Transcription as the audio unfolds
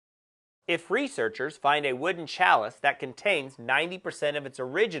If researchers find a wooden chalice that contains 90% of its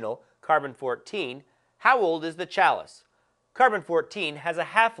original carbon-14, how old is the chalice? Carbon-14 has a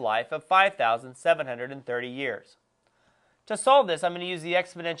half-life of 5,730 years. To solve this, I'm going to use the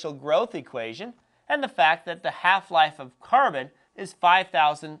exponential growth equation and the fact that the half-life of carbon is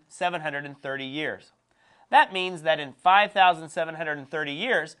 5,730 years. That means that in 5,730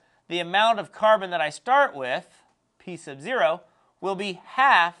 years, the amount of carbon that I start with, P sub 0, will be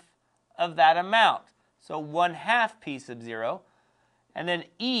half of that amount. So 1/2 P sub 0, and then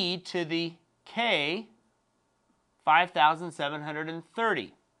e to the k,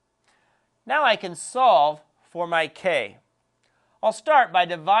 5,730. Now I can solve for my k. I'll start by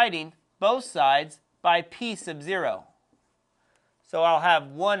dividing both sides by P sub 0. So I'll have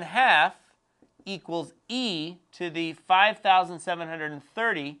 1/2 equals e to the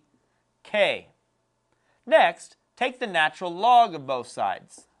 5,730 k. Next, take the natural log of both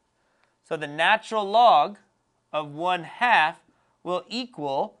sides. So the natural log of 1/2 will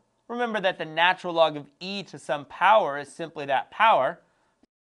equal, remember that the natural log of e to some power is simply that power,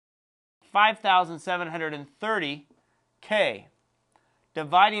 5,730 k.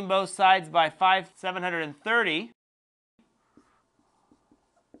 Dividing both sides by 5,730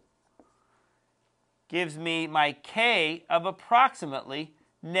 gives me my k of approximately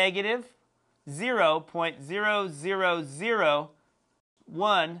negative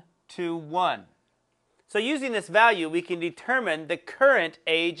 0.000121. So using this value, we can determine the current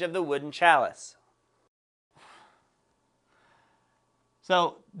age of the wooden chalice.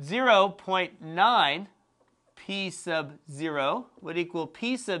 So 0.9 P sub 0 would equal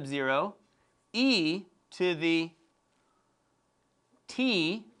P sub 0 e to the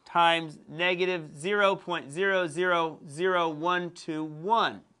t times negative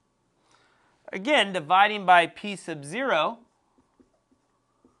 0.000121. Again, dividing by P sub 0,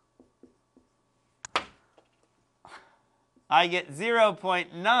 I get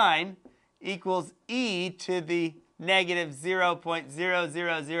 0.9 equals e to the negative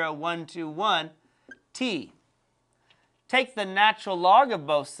 0.000121 t. Take the natural log of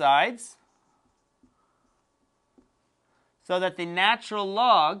both sides, so that the natural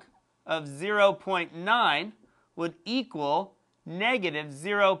log of 0.9 would equal negative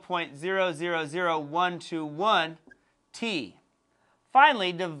 0.000121 t.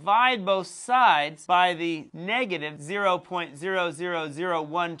 Finally, divide both sides by the negative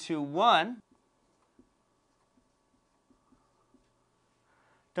 0.000121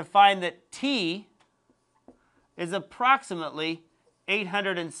 to find that t is approximately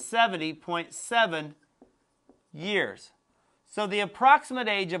 870.7 years. So the approximate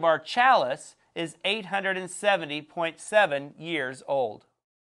age of our chalice is 870.7 years old.